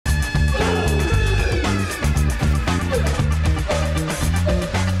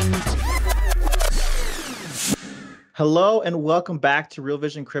Hello and welcome back to Real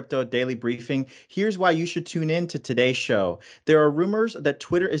Vision Crypto Daily Briefing. Here's why you should tune in to today's show. There are rumors that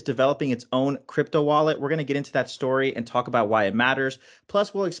Twitter is developing its own crypto wallet. We're going to get into that story and talk about why it matters.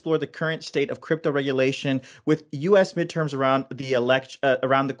 Plus, we'll explore the current state of crypto regulation with U.S. midterms around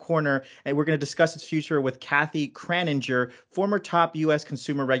the corner, and we're going to discuss its future with Kathy Kraninger, former top U.S.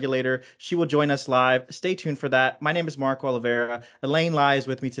 consumer regulator. She will join us live. Stay tuned for that. My name is Marco Oliveira. Elaine Lai is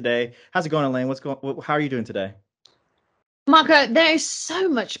with me today. How's it going, Elaine? How are you doing today? Marco, there is so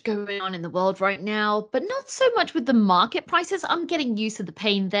much going on in the world right now, but not so much with the market prices. I'm getting used to the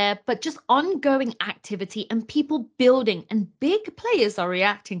pain there, but just ongoing activity and people building and big players are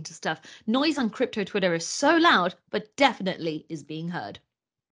reacting to stuff. Noise on crypto Twitter is so loud, but definitely is being heard.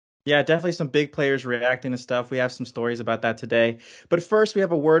 Yeah, definitely some big players reacting to stuff. We have some stories about that today. But first, we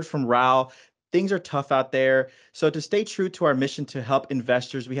have a word from Raul. Things are tough out there. So, to stay true to our mission to help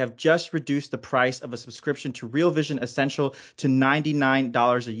investors, we have just reduced the price of a subscription to Real Vision Essential to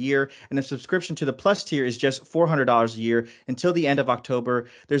 $99 a year. And the subscription to the Plus tier is just $400 a year until the end of October.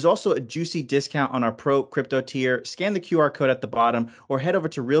 There's also a juicy discount on our Pro Crypto tier. Scan the QR code at the bottom or head over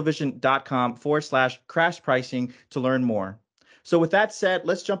to realvision.com/crash pricing to learn more. So with that said,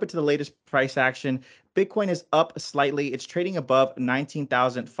 let's jump into the latest price action. Bitcoin is up slightly. It's trading above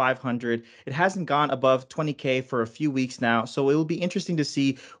 19,500. It hasn't gone above 20K for a few weeks now. So it will be interesting to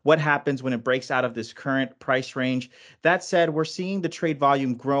see what happens when it breaks out of this current price range. That said, we're seeing the trade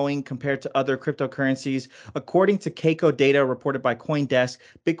volume growing compared to other cryptocurrencies. According to Keiko data reported by CoinDesk,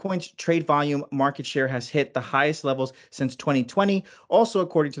 Bitcoin's trade volume market share has hit the highest levels since 2020. Also,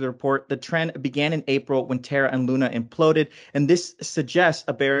 according to the report, the trend began in April when Terra and Luna imploded, and this suggests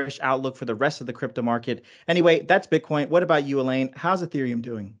a bearish outlook for the rest of the crypto market. Anyway, that's Bitcoin. What about you, Elaine? How's Ethereum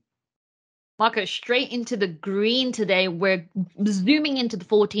doing? Marco, straight into the green today. We're zooming into the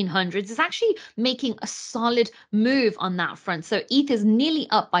 1400s. It's actually making a solid move on that front. So ETH is nearly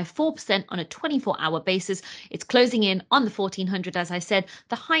up by 4% on a 24-hour basis. It's closing in on the 1400, as I said,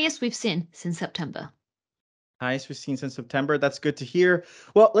 the highest we've seen since September. Highest we've seen since September. That's good to hear.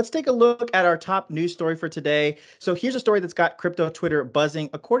 Well, let's take a look at our top news story for today. So here's a story that's got crypto Twitter buzzing.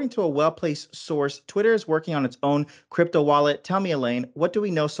 According to a well-placed source, Twitter is working on its own crypto wallet. Tell me, Elaine, what do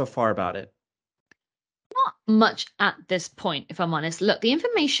we know so far about it? Not much at this point, if I'm honest. Look, the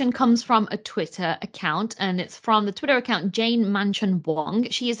information comes from a Twitter account, and it's from the Twitter account Jane Manchun Wong.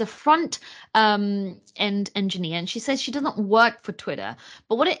 She is a front end engineer, and she says she doesn't work for Twitter.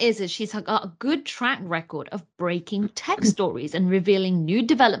 But what it is she's got a good track record of breaking tech stories and revealing new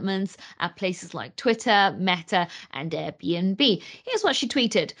developments at places like Twitter, Meta, and Airbnb. Here's what she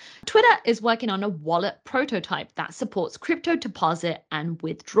tweeted. Twitter is working on a wallet prototype that supports crypto deposit and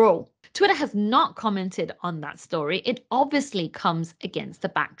withdrawal. Twitter has not commented on that story. It obviously comes against the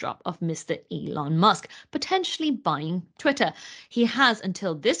backdrop of Mr. Elon Musk potentially buying Twitter. He has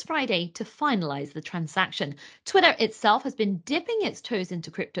until this Friday to finalize the transaction. Twitter itself has been dipping its toes into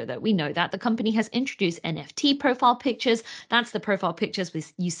crypto, though. We know that the company has introduced NFT profile pictures. That's the profile pictures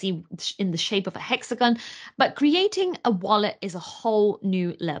you see in the shape of a hexagon. But creating a wallet is a whole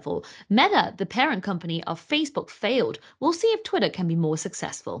new level. Meta, the parent company of Facebook, failed. We'll see if Twitter can be more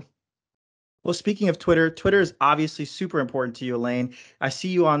successful. Well, speaking of Twitter, Twitter is obviously super important to you, Elaine. I see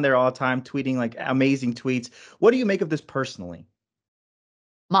you on there all the time tweeting like amazing tweets. What do you make of this personally?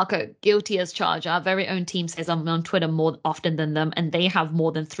 Marco, guilty as charged. Our very own team says I'm on Twitter more often than them, and they have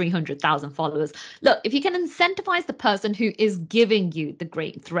more than 300,000 followers. Look, if you can incentivize the person who is giving you the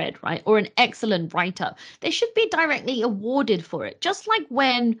great thread, right, or an excellent write up, they should be directly awarded for it, just like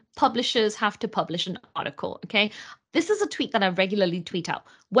when publishers have to publish an article, okay? This is a tweet that I regularly tweet out.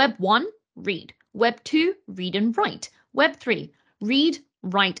 Web 1, read. Web 2, read and write. Web 3, read,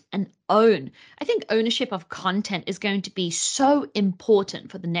 write, and own. I think ownership of content is going to be so important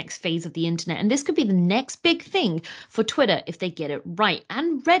for the next phase of the internet. And this could be the next big thing for Twitter if they get it right.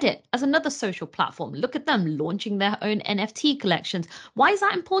 And Reddit as another social platform. Look at them launching their own NFT collections. Why is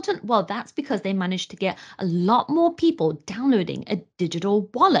that important? Well, that's because they managed to get a lot more people downloading a digital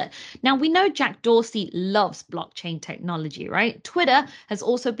wallet. Now, we know Jack Dorsey loves blockchain technology, right? Twitter has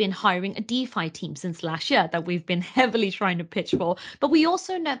also been hiring a DeFi team since last year that we've been heavily trying to pitch for. But we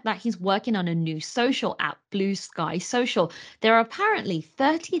also know that he's working on a new social app, Blue Sky Social. There are apparently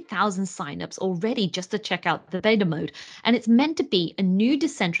 30,000 signups already just to check out the beta mode, and it's meant to be a new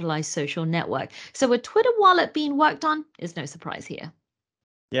decentralized social network. So a Twitter wallet being worked on is no surprise here.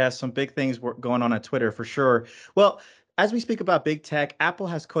 Yeah, some big things going on at Twitter for sure. Well, as we speak about big tech, Apple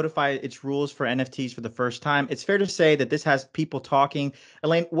has codified its rules for NFTs for the first time. It's fair to say that this has people talking.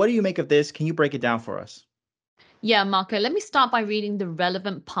 Elaine, what do you make of this? Can you break it down for us? Yeah, Marco, let me start by reading the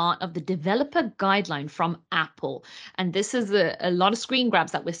relevant part of the developer guideline from Apple. And this is a lot of screen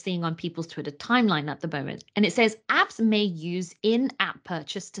grabs that we're seeing on people's Twitter timeline at the moment. And it says apps may use in app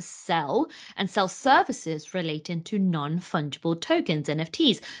purchase to sell and sell services relating to non fungible tokens,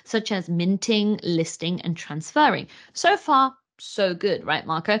 NFTs, such as minting, listing, and transferring. So far, so good, right,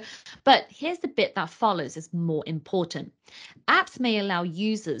 Marco? But here's the bit that follows is more important. Apps may allow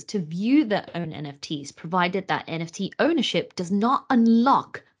users to view their own NFTs, provided that NFT ownership does not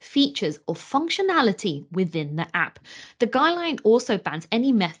unlock features or functionality within the app. The guideline also bans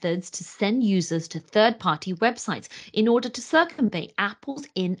any methods to send users to third party websites in order to circumvent Apple's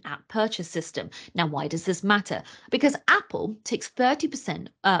in app purchase system. Now, why does this matter? Because Apple takes 30%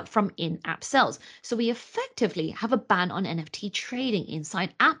 from in app sales. So we effectively have a ban on NFT trading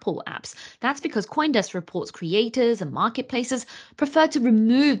inside Apple apps. That's because Coindesk reports creators and marketplaces prefer to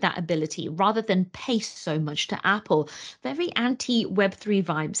remove that ability rather than pay so much to Apple. Very anti Web3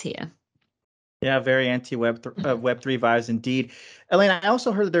 vibes here. Yeah, very Web3 vibes indeed. Elaine, I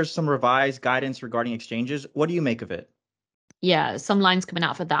also heard that there's some revised guidance regarding exchanges. What do you make of it? Yeah, some lines coming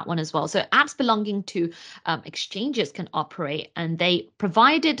out for that one as well. So apps belonging to exchanges can operate, and they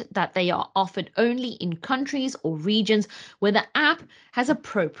provided that they are offered only in countries or regions where the app has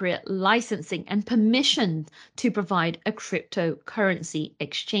appropriate licensing and permission to provide a cryptocurrency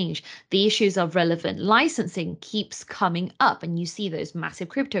exchange. The issues of relevant licensing keeps coming up, and you see those massive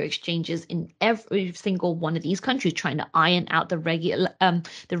crypto exchanges in every single one of these countries trying to iron out the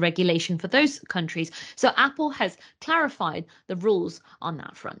regulation for those countries. So Apple has clarified the rules on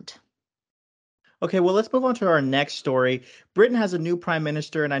that front. Okay, well, let's move on to our next story. Britain has a new prime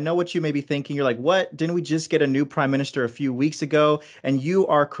minister, and I know what you may be thinking. You're like, what? Didn't we just get a new prime minister a few weeks ago? And you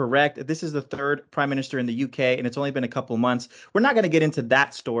are correct. This is the third prime minister in the UK, and it's only been a couple of months. We're not going to get into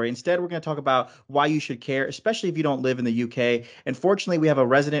that story. Instead, we're going to talk about why you should care, especially if you don't live in the UK. And fortunately, we have a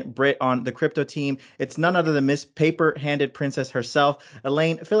resident Brit on the crypto team. It's none other than Miss Paper Handed Princess herself,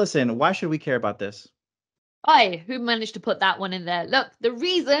 Elaine. Fill us in. Why should we care about this? Oi, who managed to put that one in there? Look, the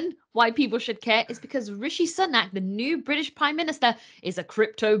reason why people should care is because Rishi Sunak, the new British Prime Minister, is a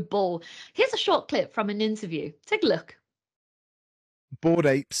crypto bull. Here's a short clip from an interview. Take a look. Bored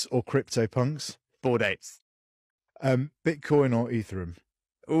apes or crypto punks? Bored apes. Bitcoin or Ethereum?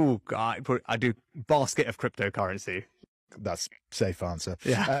 Oh, I do basket of cryptocurrency. That's safe answer.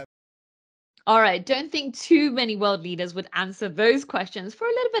 Yeah. All right, don't think too many world leaders would answer those questions. For a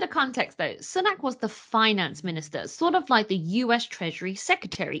little bit of context, though, Sunak was the finance minister, sort of like the US Treasury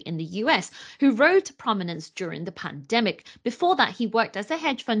Secretary in the US, who rose to prominence during the pandemic. Before that, he worked as a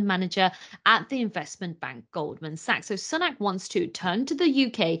hedge fund manager at the investment bank Goldman Sachs. So Sunak wants to turn the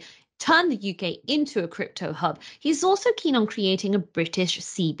UK into a crypto hub. He's also keen on creating a British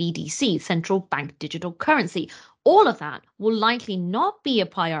CBDC, central bank digital currency. All of that will likely not be a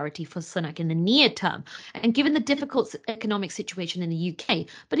priority for Sunak in the near term, and given the difficult economic situation in the UK.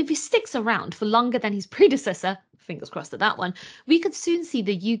 But if he sticks around for longer than his predecessor, fingers crossed at that one, we could soon see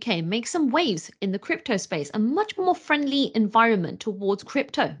the UK make some waves in the crypto space, a much more friendly environment towards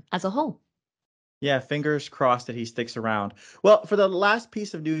crypto as a whole. Yeah, fingers crossed that he sticks around. Well, for the last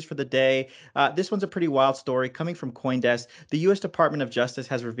piece of news for the day, this one's a pretty wild story coming from Coindesk. The U.S. Department of Justice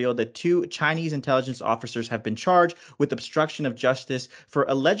has revealed that two Chinese intelligence officers have been charged with obstruction of justice for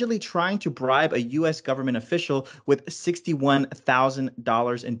allegedly trying to bribe a U.S. government official with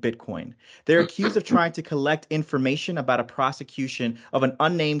 $61,000 in Bitcoin. They're accused of trying to collect information about a prosecution of an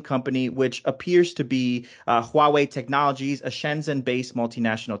unnamed company, which appears to be Huawei Technologies, a Shenzhen-based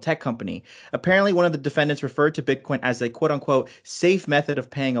multinational tech company. Apparently, one of the defendants referred to Bitcoin as a quote unquote safe method of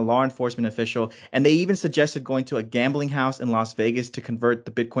paying a law enforcement official, and they even suggested going to a gambling house in Las Vegas to convert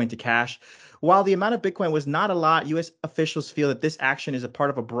the Bitcoin to cash. While the amount of Bitcoin was not a lot, U.S. officials feel that this action is a part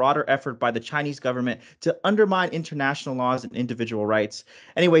of a broader effort by the Chinese government to undermine international laws and individual rights.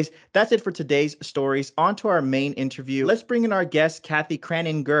 Anyways, that's it for today's stories. On to our main interview. Let's bring in our guest, Kathy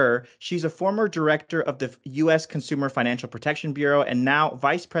Craninger. She's a former director of the U.S. Consumer Financial Protection Bureau and now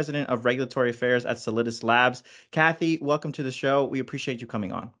vice president of regulatory affairs at Solidus Labs. Kathy, welcome to the show. We appreciate you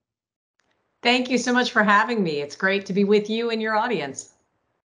coming on. Thank you so much for having me. It's great to be with you and your audience.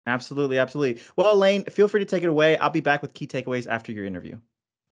 Absolutely, absolutely. Well, Elaine, feel free to take it away. I'll be back with key takeaways after your interview.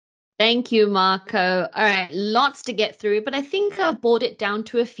 Thank you, Marco. All right, lots to get through, but I think I've boiled it down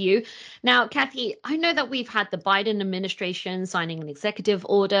to a few. Now, Kathy, I know that we've had the Biden administration signing an executive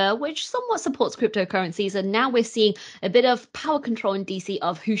order which somewhat supports cryptocurrencies, and now we're seeing a bit of power control in DC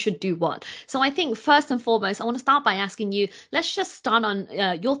of who should do what. So I think first and foremost, I want to start by asking you, let's just start on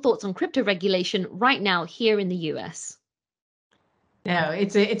your thoughts on crypto regulation right now here in the US. No,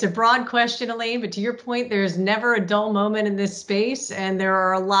 it's a broad question, Elaine, but to your point, there's never a dull moment in this space, and there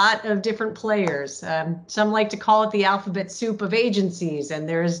are a lot of different players. Some like to call it the alphabet soup of agencies, and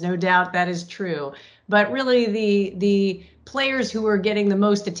there is no doubt that is true. But really, the players who are getting the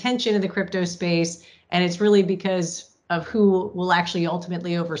most attention in the crypto space, and it's really because of who will actually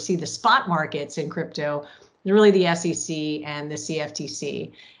ultimately oversee the spot markets in crypto, is really the SEC and the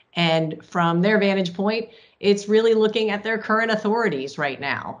CFTC. And from their vantage point, it's really looking at their current authorities right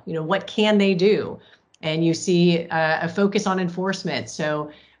now. What can they do? And you see a focus on enforcement.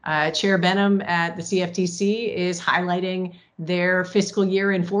 So Chair Benham at the CFTC is highlighting their fiscal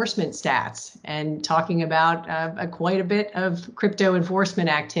year enforcement stats and talking about quite a bit of crypto enforcement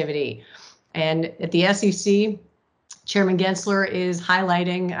activity. And at the SEC, Chairman Gensler is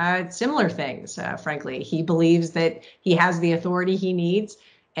highlighting similar things. Frankly, he believes that he has the authority he needs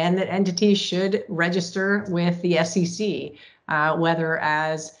and that entities should register with the SEC, whether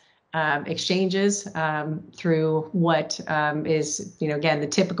as exchanges through what is, again, the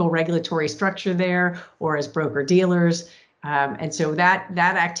typical regulatory structure there, or as broker dealers. And so that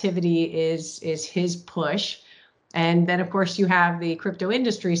activity is his push. And then, of course, you have the crypto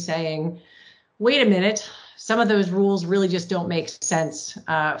industry saying, wait a minute, some of those rules really just don't make sense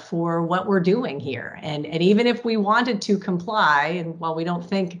for what we're doing here. And even if we wanted to comply, and while we don't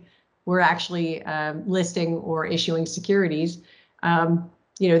think we're actually listing or issuing securities,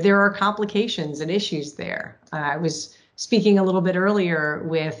 there are complications and issues there. I was speaking a little bit earlier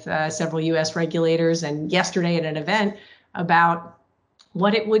with several U.S. regulators and yesterday at an event about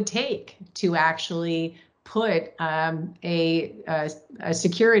what it would take to actually put a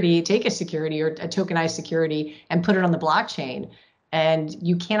security, take a security or a tokenized security and put it on the blockchain. And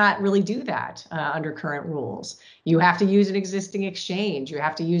you cannot really do that under current rules. You have to use an existing exchange. You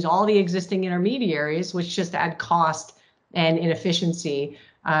have to use all the existing intermediaries, which just add cost and inefficiency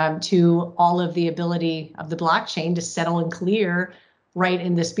to all of the ability of the blockchain to settle and clear right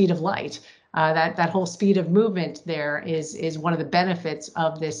in the speed of light. That whole speed of movement there is one of the benefits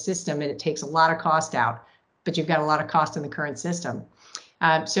of this system, and it takes a lot of cost out, but you've got a lot of cost in the current system.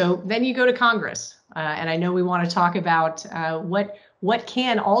 So then you go to Congress, and I know we want to talk about what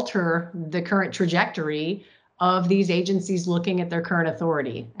can alter the current trajectory of these agencies looking at their current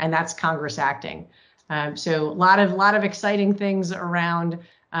authority, and that's Congress acting. So a lot of exciting things around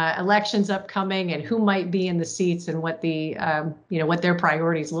elections upcoming and who might be in the seats and what the what their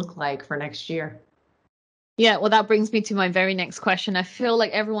priorities look like for next year. Yeah, well, that brings me to my very next question. I feel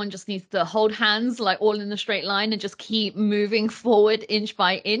like everyone just needs to hold hands, like all in a straight line, and just keep moving forward inch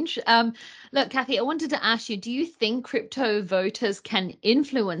by inch. Look, Kathy, I wanted to ask you, do you think crypto voters can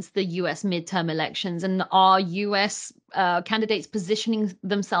influence the US midterm elections, and are US candidates positioning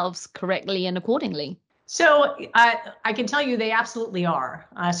themselves correctly and accordingly? So I can tell you they absolutely are.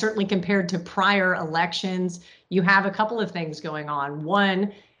 Certainly compared to prior elections, you have a couple of things going on.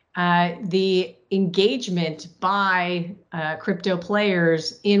 One, the engagement by crypto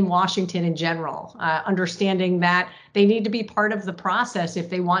players in Washington in general, understanding that they need to be part of the process if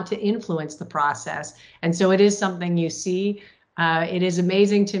they want to influence the process. And so it is something you see. It is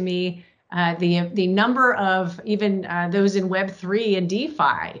amazing to me the number of even those in Web3 and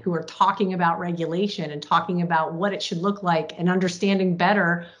DeFi who are talking about regulation and talking about what it should look like and understanding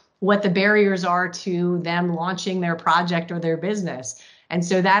better what the barriers are to them launching their project or their business. And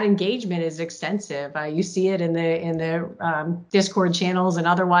so that engagement is extensive. You see it in the Discord channels and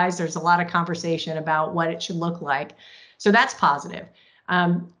otherwise. There's a lot of conversation about what it should look like. So that's positive.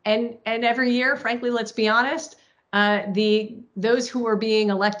 And every year, frankly, let's be honest, those who are being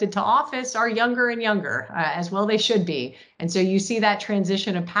elected to office are younger and younger, as well they should be. And so you see that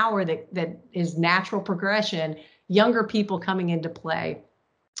transition of power that is natural progression, younger people coming into play.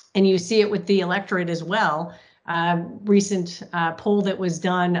 And you see it with the electorate as well. Recent poll that was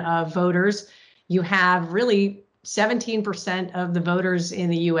done of voters, you have really 17% of the voters in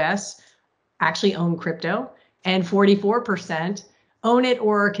the US actually own crypto, and 44% own it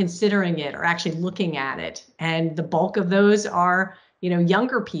or are considering it or actually looking at it. And the bulk of those are,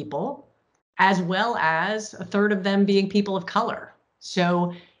 younger people, as well as a third of them being people of color.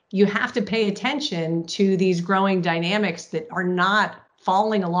 So you have to pay attention to these growing dynamics that are not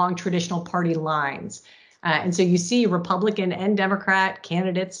falling along traditional party lines. And so you see Republican and Democrat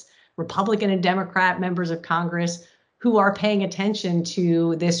candidates, Republican and Democrat members of Congress who are paying attention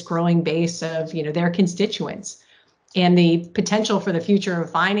to this growing base of, their constituents and the potential for the future of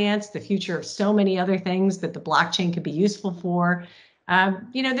finance, the future of so many other things that the blockchain could be useful for.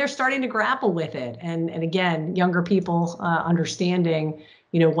 They're starting to grapple with it. And again, younger people understanding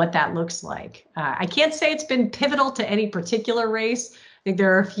what that looks like. I can't say it's been pivotal to any particular race. I think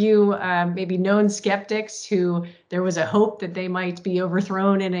there are a few maybe known skeptics who there was a hope that they might be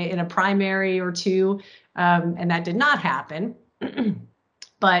overthrown in a primary or two, and that did not happen.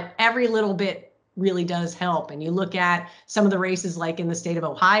 But every little bit really does help. And you look at some of the races like in the state of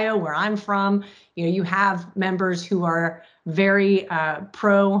Ohio, where I'm from, you have members who are very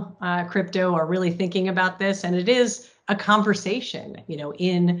pro crypto, are really thinking about this. And it is a conversation,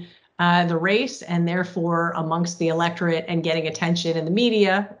 in the race, and therefore amongst the electorate, and getting attention in the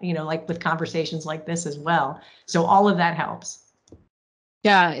media, like with conversations like this as well. So all of that helps.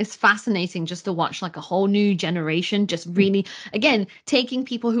 Yeah, it's fascinating just to watch like a whole new generation just really, again, taking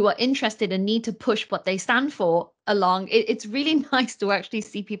people who are interested and need to push what they stand for along. It's really nice to actually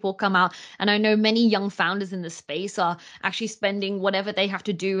see people come out. And I know many young founders in the space are actually spending whatever they have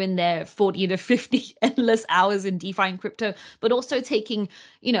to do in their 40 to 50 endless hours in DeFi and crypto, but also taking,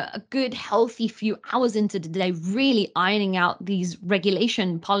 a good, healthy few hours into the day, really ironing out these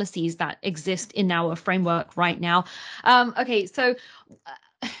regulation policies that exist in our framework right now. Okay, so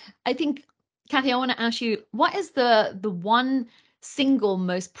I think, Kathy, I want to ask you, what is the one single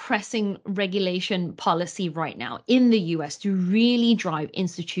most pressing regulation policy right now in the US to really drive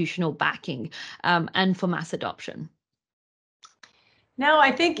institutional backing and for mass adoption? No,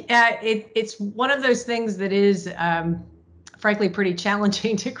 I think it's one of those things that is, frankly, pretty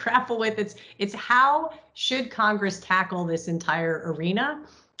challenging to grapple with. It's how should Congress tackle this entire arena?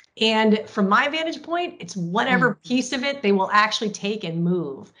 And from my vantage point, it's whatever piece of it they will actually take and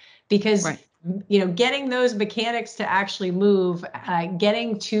move, because Right. getting those mechanics to actually move,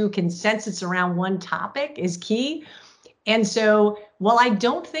 getting to consensus around one topic is key. And so while I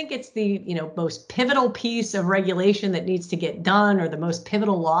don't think it's the most pivotal piece of regulation that needs to get done, or the most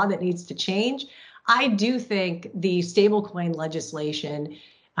pivotal law that needs to change, I do think the stablecoin legislation,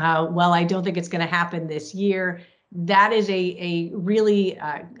 while I don't think it's going to happen this year, that is a really,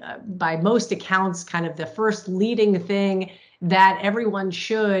 by most accounts, kind of the first leading thing that everyone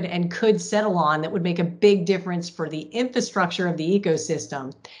should and could settle on, that would make a big difference for the infrastructure of the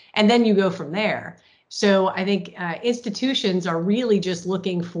ecosystem. And then you go from there. So I think institutions are really just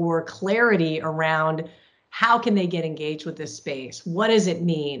looking for clarity around how can they get engaged with this space? What does it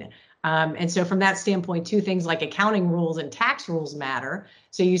mean? And so from that standpoint, too, things like accounting rules and tax rules matter.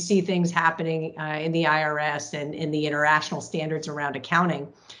 So you see things happening in the IRS and in the international standards around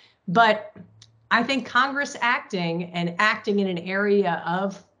accounting. But I think Congress acting in an area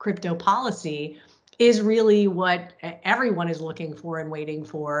of crypto policy is really what everyone is looking for and waiting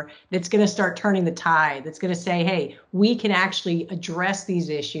for. That's going to start turning the tide. That's going to say, hey, we can actually address these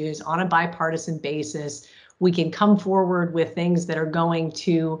issues on a bipartisan basis. We can come forward with things that are going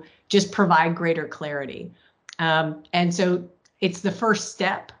to just provide greater clarity. And so it's the first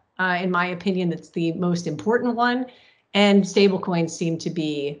step, in my opinion, that's the most important one. And stablecoins seem to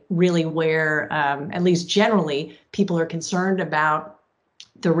be really where, at least generally, people are concerned about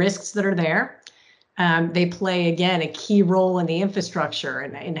the risks that are there. They play, again, a key role in the infrastructure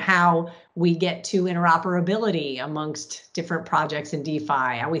and how we get to interoperability amongst different projects in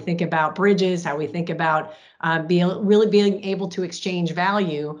DeFi, how we think about bridges, how we think about really being able to exchange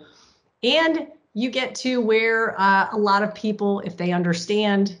value. And you get to where a lot of people, if they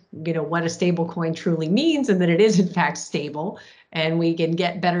understand, what a stable coin truly means, and that it is in fact stable, and we can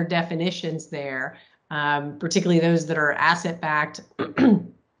get better definitions there, particularly those that are asset backed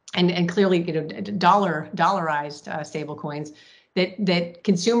and clearly, dollarized stable coins, that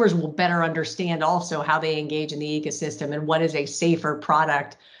consumers will better understand also how they engage in the ecosystem and what is a safer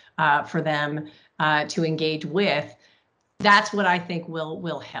product for them to engage with. That's what I think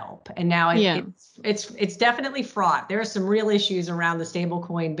will help. And now it's definitely fraught. There are some real issues around the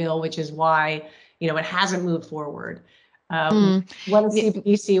stablecoin bill, which is why it hasn't moved forward. What a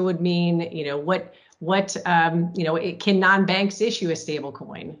CBDC would mean, can non-banks issue a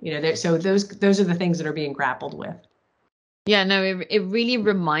stablecoin? So those are the things that are being grappled with. Yeah, no, it really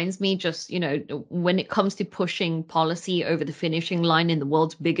reminds me just, when it comes to pushing policy over the finishing line in the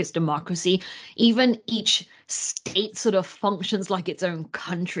world's biggest democracy, even each state sort of functions like its own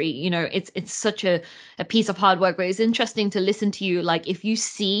country. It's such a piece of hard work, but it's interesting to listen to you. Like, if you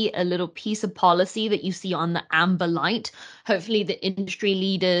see a little piece of policy that you see on the amber light, hopefully the industry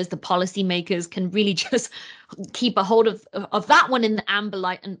leaders, the policymakers can really just keep a hold of that one in the amber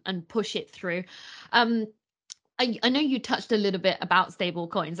light and push it through. I know you touched a little bit about stable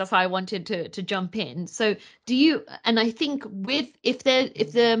coins. That's why I wanted to jump in. So do you, and I think if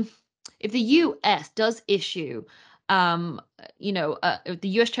the US does issue the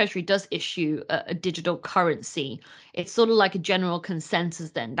US Treasury does issue a digital currency, it's sort of like a general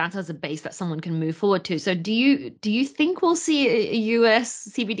consensus then. That as a base that someone can move forward to. So do you think we'll see a US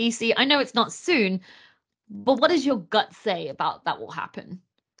CBDC? I know it's not soon, but what does your gut say about that will happen?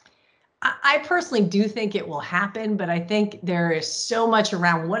 I personally do think it will happen, but I think there is so much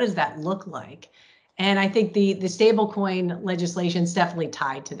around what does that look like? And I think the stablecoin legislation is definitely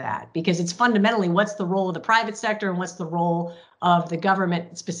tied to that, because it's fundamentally what's the role of the private sector and what's the role of the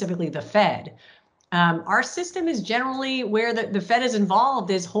government, specifically the Fed. Our system is generally where the Fed is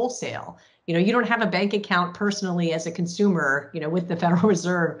involved is wholesale. You don't have a bank account personally as a consumer, with the Federal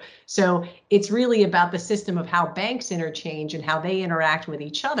Reserve. So it's really about the system of how banks interchange and how they interact with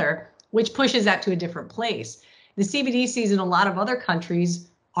each other, which pushes that to a different place. The CBDCs in a lot of other countries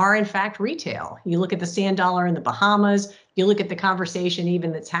are in fact retail. You look at the sand dollar in the Bahamas, you look at the conversation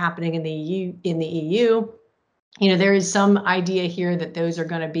even that's happening in the EU. There is some idea here that those are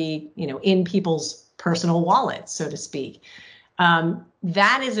going to be, in people's personal wallets, so to speak.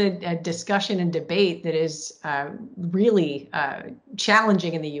 That is a discussion and debate that is really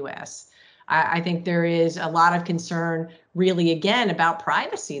challenging in the US. I think there is a lot of concern really, again, about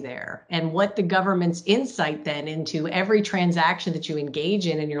privacy there and what the government's insight then into every transaction that you engage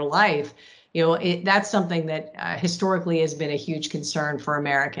in your life. That's something that historically has been a huge concern for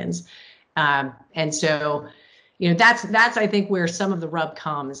Americans. And so, that's I think where some of the rub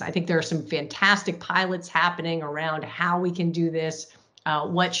comes. I think there are some fantastic pilots happening around how we can do this,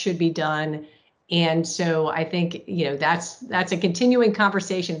 what should be done. And so I think, that's a continuing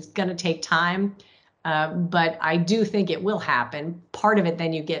conversation. It's going to take time, but I do think it will happen. Part of it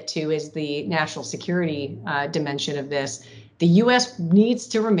then you get to is the national security dimension of this. The U.S. needs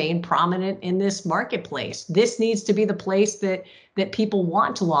to remain prominent in this marketplace. This needs to be the place that people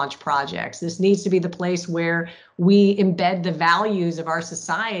want to launch projects. This needs to be the place where we embed the values of our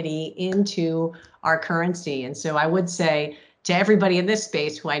society into our currency. And so I would say to everybody in this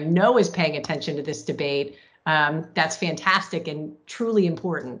space who I know is paying attention to this debate, that's fantastic and truly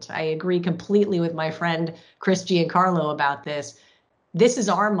important. I agree completely with my friend Chris Giancarlo about this. This is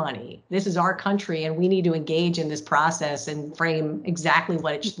our money. This is our country, and we need to engage in this process and frame exactly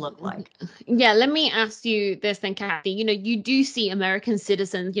what it should look like. Yeah, let me ask you this then, Kathy. You do see American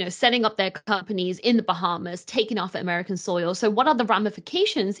citizens, setting up their companies in the Bahamas, taking off American soil. So what are the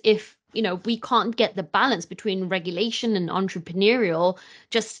ramifications if, we can't get the balance between regulation and entrepreneurial,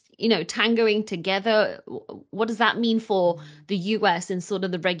 just, tangoing together? What does that mean for the US in sort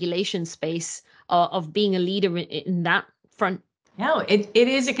of the regulation space of being a leader in that front? No, it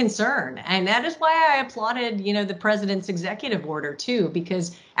is a concern. And that is why I applauded, the president's executive order, too,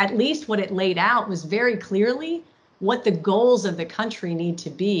 because at least what it laid out was very clearly what the goals of the country need to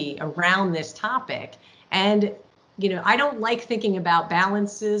be around this topic. And, I don't like thinking about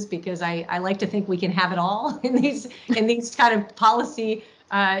balances because I like to think we can have it all in these kind of policy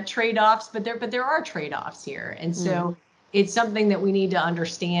trade-offs. But there are trade-offs here. And so it's something that we need to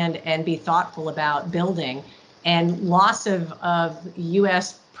understand and be thoughtful about building. And loss of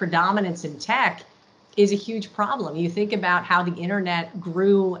U.S. predominance in tech is a huge problem. You think about how the internet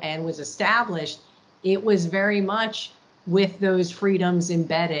grew and was established. It was very much with those freedoms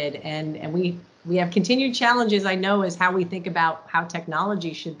embedded. And we have continued challenges, I know, as how we think about how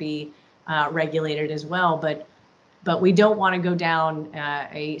technology should be regulated as well. But we don't want to go down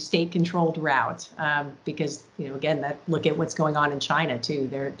a state-controlled route because, again, look at what's going on in China, too.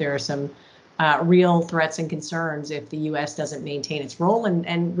 There are some real threats and concerns if the U.S. doesn't maintain its role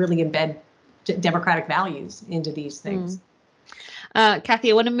and really embed democratic values into these things.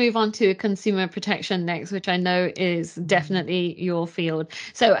 Kathy, I want to move on to consumer protection next, which I know is definitely your field.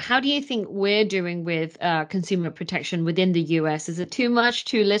 So how do you think we're doing with consumer protection within the US? Is it too much,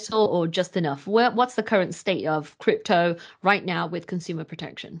 too little, or just enough? What's the current state of crypto right now with consumer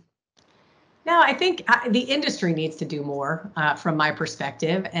protection? No, I think the industry needs to do more from my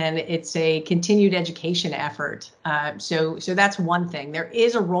perspective, and it's a continued education effort. So that's one thing. There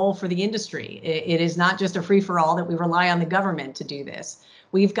is a role for the industry. It is not just a free-for-all that we rely on the government to do this.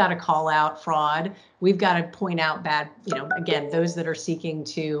 We've got to call out fraud. We've got to point out bad, again, those that are seeking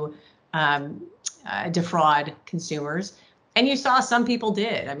to defraud consumers. And you saw some people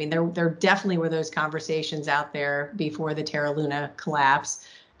did. I mean, there definitely were those conversations out there before the Terra Luna collapse.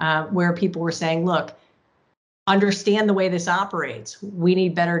 Where people were saying, look, understand the way this operates. We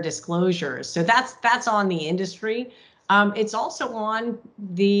need better disclosures. So that's on the industry. It's also on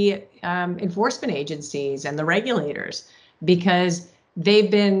the enforcement agencies and the regulators, because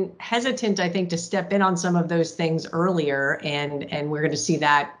they've been hesitant, I think, to step in on some of those things earlier. And we're going to see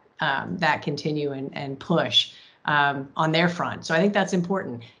that continue and push. on their front. So I think that's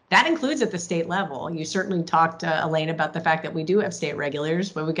important. That includes at the state level. You certainly talked, Elaine, about the fact that we do have state regulators,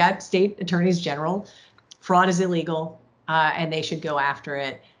 but we got state attorneys general. Fraud is illegal, and they should go after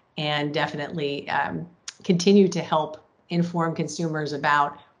it and definitely continue to help inform consumers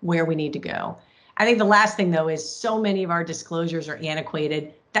about where we need to go. I think the last thing, though, is so many of our disclosures are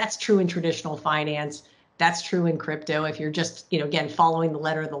antiquated. That's true in traditional finance. That's true in crypto. If you're just, again, following the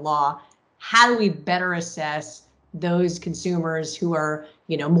letter of the law, how do we better assess those consumers who are,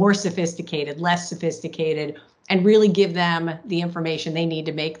 more sophisticated, less sophisticated, and really give them the information they need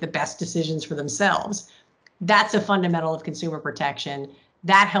to make the best decisions for themselves? That's a fundamental of consumer protection.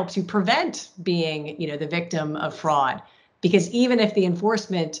 That helps you prevent being, the victim of fraud. Because even if the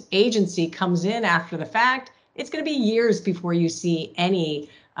enforcement agency comes in after the fact, it's going to be years before you see any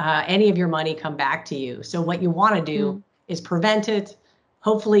of your money come back to you. So what you want to do is prevent it.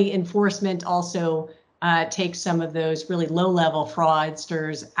 Hopefully, enforcement also takes some of those really low-level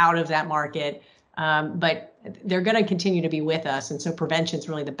fraudsters out of that market. But they're going to continue to be with us, and so prevention is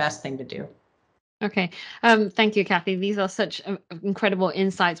really the best thing to do. Okay. Thank you, Kathy. These are such incredible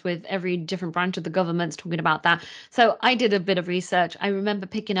insights with every different branch of the government's talking about that. So I did a bit of research. I remember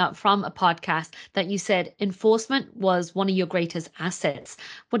picking up from a podcast that you said enforcement was one of your greatest assets.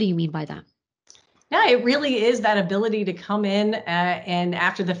 What do you mean by that? Yeah, it really is that ability to come in and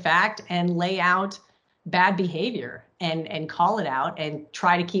after the fact and lay out bad behavior and call it out and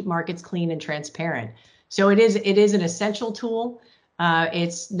try to keep markets clean and transparent. So it is an essential tool.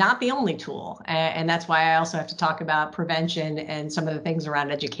 It's not the only tool. And that's why I also have to talk about prevention and some of the things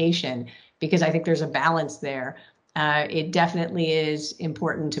around education, because I think there's a balance there. It definitely is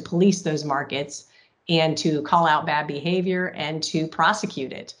important to police those markets and to call out bad behavior and to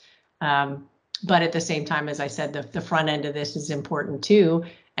prosecute it. But at the same time, as I said, the front end of this is important too.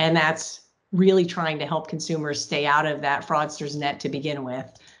 And that's really trying to help consumers stay out of that fraudster's net to begin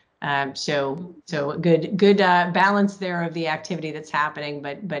with. So good balance there of the activity that's happening,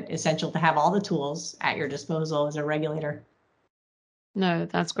 but essential to have all the tools at your disposal as a regulator. No,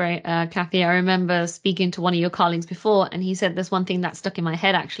 that's great. Kathy, I remember speaking to one of your colleagues before, and he said there's one thing that stuck in my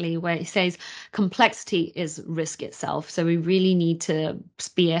head actually, where he says complexity is risk itself. So we really need to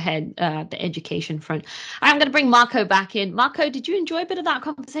spearhead the education front. I'm going to bring Marco back in. Marco, did you enjoy a bit of that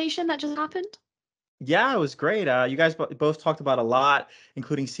conversation that just happened? Yeah, it was great. You guys both talked about a lot,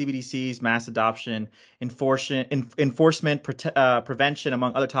 including CBDCs, mass adoption, enforcement, prevention,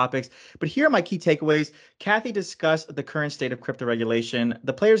 among other topics. But here are my key takeaways. Kathy discussed the current state of crypto regulation.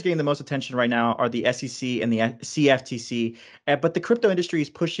 The players getting the most attention right now are the SEC and the CFTC, but the crypto industry is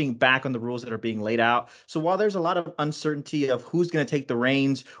pushing back on the rules that are being laid out. So while there's a lot of uncertainty of who's going to take the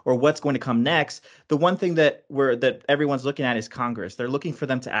reins or what's going to come next, the one thing that everyone's looking at is Congress. They're looking for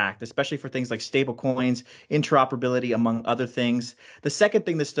them to act, especially for things like stablecoins, interoperability, among other things. The second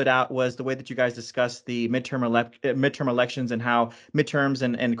thing that stood out was the way that you guys discussed the midterm elections and how midterms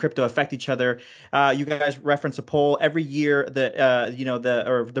and crypto affect each other. You guys reference a poll every year.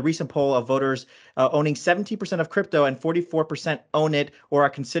 The recent poll of voters owning 17% of crypto and 44% own it or are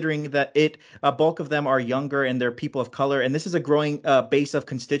considering that it. A bulk of them are younger and they're people of color, and this is a growing base of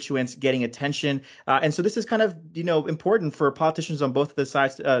constituents getting attention. And so this is kind of important for politicians on both of the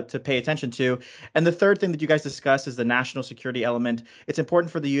sides to pay attention to. And the third thing that you guys discussed is the national security element. It's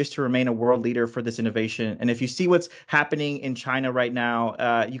important for the U.S. to remain a world leader for this innovation. And if you see what's happening in China right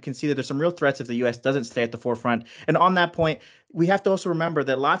now, you can see that there's some real threats if the U.S. doesn't stay at the forefront. And on that point, we have to also remember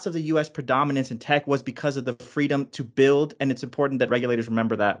that lots of the U.S. predominance in tech was because of the freedom to build, and it's important that regulators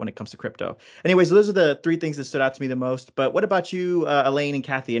remember that when it comes to crypto. Anyways, those are the three things that stood out to me the most. But what about you, Elaine and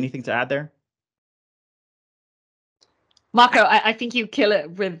Kathy? Anything to add there? Marco, I think you kill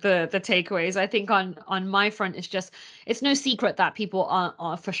it with the takeaways. I think on my front, it's no secret that people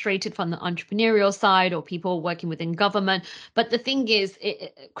are frustrated from the entrepreneurial side or people working within government. But the thing is,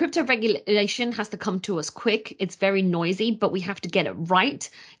 crypto regulation has to come to us quick. It's very noisy, but we have to get it right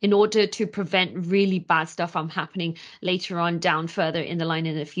in order to prevent really bad stuff from happening later on down further in the line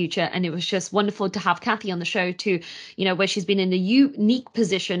in the future. And it was just wonderful to have Kathy on the show too, where she's been in the unique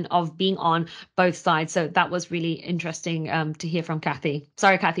position of being on both sides. So that was really interesting to hear from Kathy.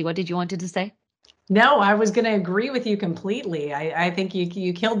 Sorry, Kathy, what did you want to say? No, I was going to agree with you completely. I think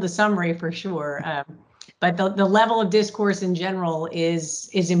you killed the summary for sure. But the level of discourse in general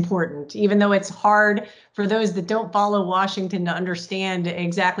is important, even though it's hard for those that don't follow Washington to understand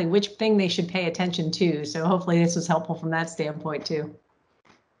exactly which thing they should pay attention to. So hopefully this was helpful from that standpoint too.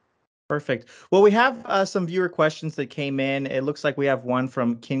 Perfect. Well, we have some viewer questions that came in. It looks like we have one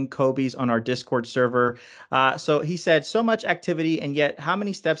from King Kobe's on our Discord server. So he said, so much activity, and yet how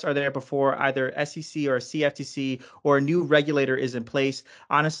many steps are there before either SEC or CFTC or a new regulator is in place?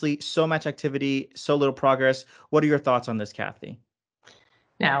 Honestly, so much activity, so little progress. What are your thoughts on this, Kathy?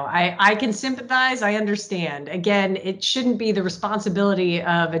 No, I can sympathize. I understand. Again, it shouldn't be the responsibility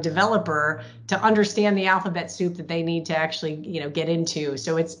of a developer to understand the alphabet soup that they need to actually, get into.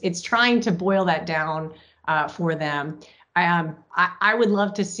 So it's trying to boil that down for them. I would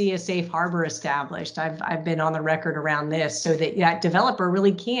love to see a safe harbor established. I've been on the record around this so that that developer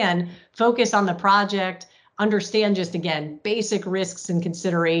really can focus on the project, understand just again basic risks and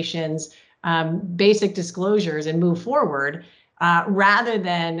considerations, basic disclosures, and move forward. Rather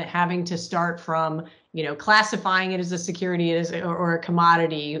than having to start from, classifying it as a security or a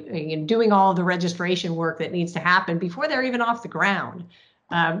commodity, and doing all of the registration work that needs to happen before they're even off the ground.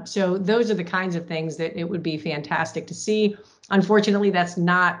 So those are the kinds of things that it would be fantastic to see. Unfortunately, that's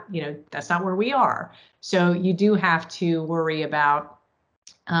not where we are. So you do have to worry about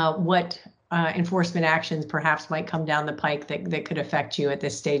what enforcement actions perhaps might come down the pike that could affect you at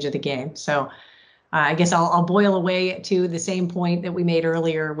this stage of the game. So I guess I'll boil away to the same point that we made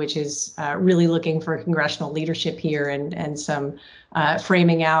earlier, which is really looking for congressional leadership here and some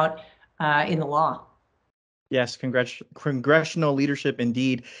framing out in the law. Yes, congressional leadership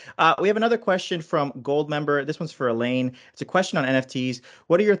indeed. We have another question from Gold member. This one's for Elaine. It's a question on NFTs.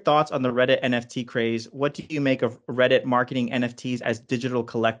 What are your thoughts on the Reddit NFT craze? What do you make of Reddit marketing NFTs as digital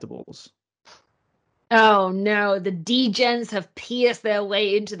collectibles? Oh no, the degens have pierced their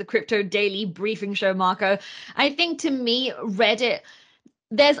way into the Crypto Daily Briefing Show, Marco. I think to me, Reddit,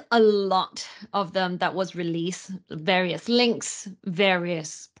 there's a lot of them that was released, various links,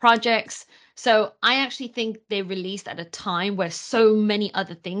 various projects. So I actually think they released at a time where so many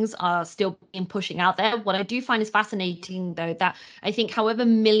other things are still being pushing out there. What I do find is fascinating, though, that I think however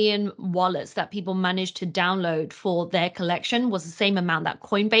million wallets that people managed to download for their collection was the same amount that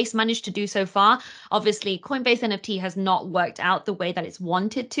Coinbase managed to do so far. Obviously, Coinbase NFT has not worked out the way that it's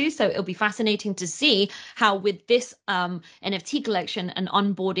wanted to. So it'll be fascinating to see how with this NFT collection and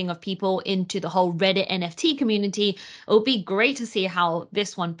onboarding of people into the whole Reddit NFT community, it'll be great to see how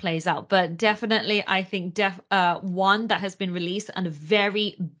this one plays out. But definitely, I think one that has been released at a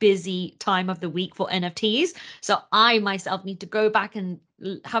very busy time of the week for NFTs. So I myself need to go back and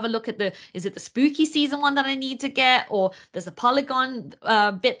have a look at is it the spooky season one that I need to get, or there's a Polygon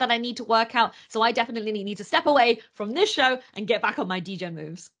bit that I need to work out. So I definitely need to step away from this show and get back on my degen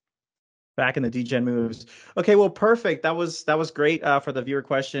moves. Back in the degen moves. Okay, well, perfect. That was great for the viewer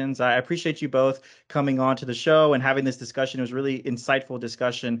questions. I appreciate you both coming on to the show and having this discussion. It was really insightful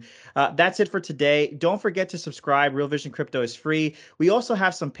discussion. That's it for today. Don't forget to subscribe. Real Vision Crypto is free. We also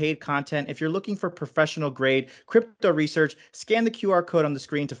have some paid content. If you're looking for professional grade crypto research, scan the QR code on the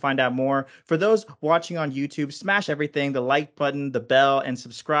screen to find out more. For those watching on YouTube, smash everything, the like button, the bell, and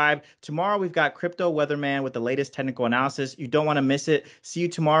subscribe. Tomorrow, we've got Crypto Weatherman with the latest technical analysis. You don't want to miss it. See you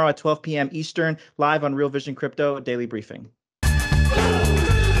tomorrow at 12 p.m. Eastern, live on Real Vision Crypto Daily Briefing.